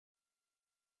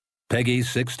Peggy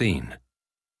 16.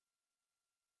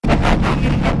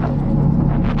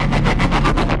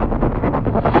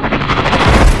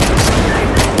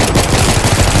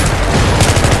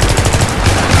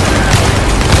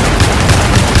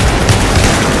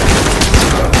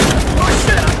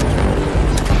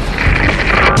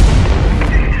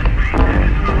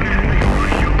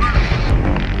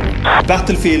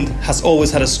 Battlefield has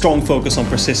always had a strong focus on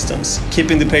persistence,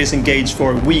 keeping the players engaged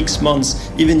for weeks,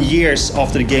 months, even years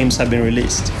after the games have been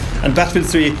released. And Battlefield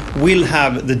 3 will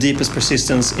have the deepest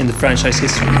persistence in the franchise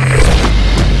history.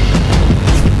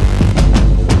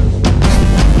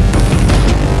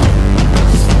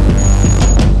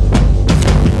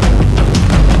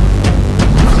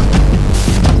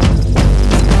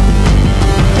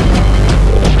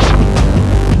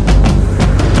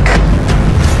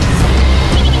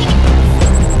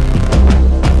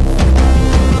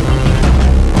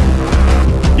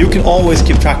 You can always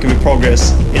keep track of your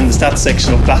progress in the stats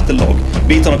section of Battlelog,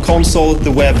 be it on a console,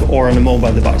 the web, or on a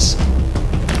mobile device.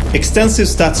 Extensive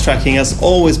stats tracking has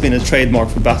always been a trademark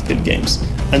for Battlefield games,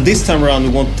 and this time around we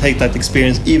want to take that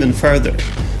experience even further.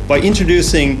 By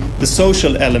introducing the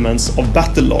social elements of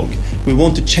Battlelog, we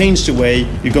want to change the way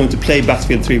you're going to play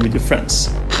Battlefield 3 with your friends.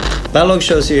 Battlelog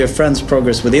shows you your friends'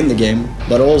 progress within the game,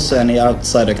 but also any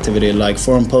outside activity like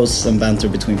forum posts and banter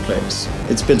between players.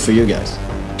 It's built for you guys.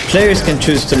 Players can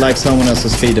choose to like someone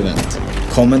else's feed event,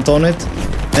 comment on it,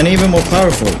 and even more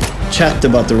powerful, chat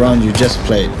about the round you just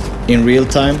played, in real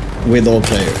time, with all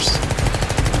players.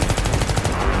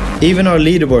 Even our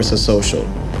leaderboards are social,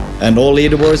 and all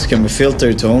leaderboards can be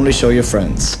filtered to only show your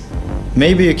friends.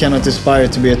 Maybe you cannot aspire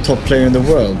to be a top player in the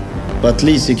world, but at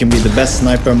least you can be the best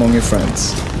sniper among your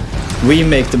friends. We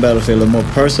make the Battlefield a more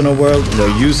personal world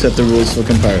where you set the rules for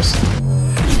comparison.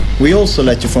 We also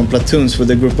let you form platoons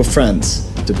with a group of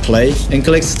friends, to play and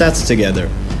collect stats together,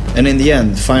 and in the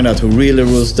end find out who really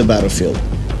rules the battlefield.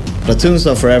 Platoons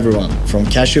are for everyone, from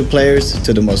casual players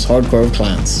to the most hardcore of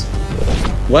clans.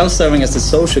 While serving as the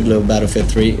social glue of Battlefield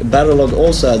 3, Battlelog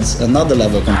also adds another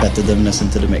level of competitiveness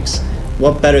into the mix.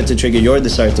 What better to trigger your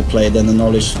desire to play than the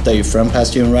knowledge that your friend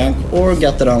passed you in rank or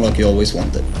got that unlock you always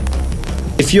wanted.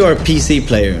 If you are a PC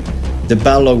player, the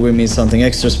Battlelog will mean something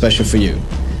extra special for you.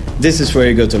 This is where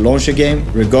you go to launch a game,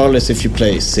 regardless if you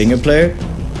play single player,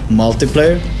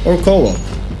 multiplayer, or co-op.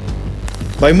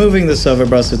 By moving the server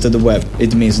browser to the web,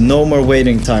 it means no more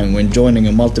waiting time when joining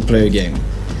a multiplayer game.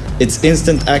 It's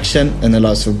instant action and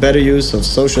allows for better use of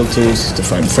social tools to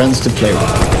find friends to play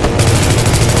with.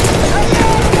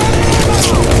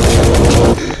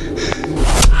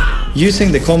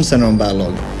 Using the comm center on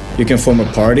Battlelog, you can form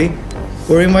a party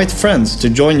or invite friends to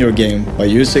join your game by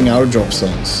using our drop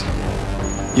zones.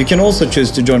 You can also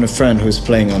choose to join a friend who is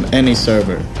playing on any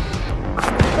server.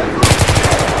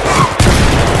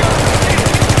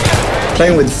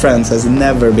 Playing with friends has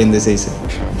never been this easy.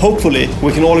 Hopefully,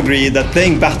 we can all agree that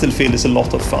playing Battlefield is a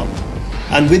lot of fun.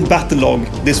 And with Battlelog,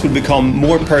 this will become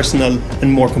more personal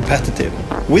and more competitive.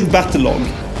 With Battlelog,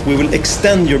 we will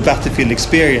extend your Battlefield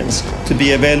experience to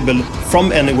be available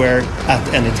from anywhere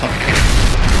at any time.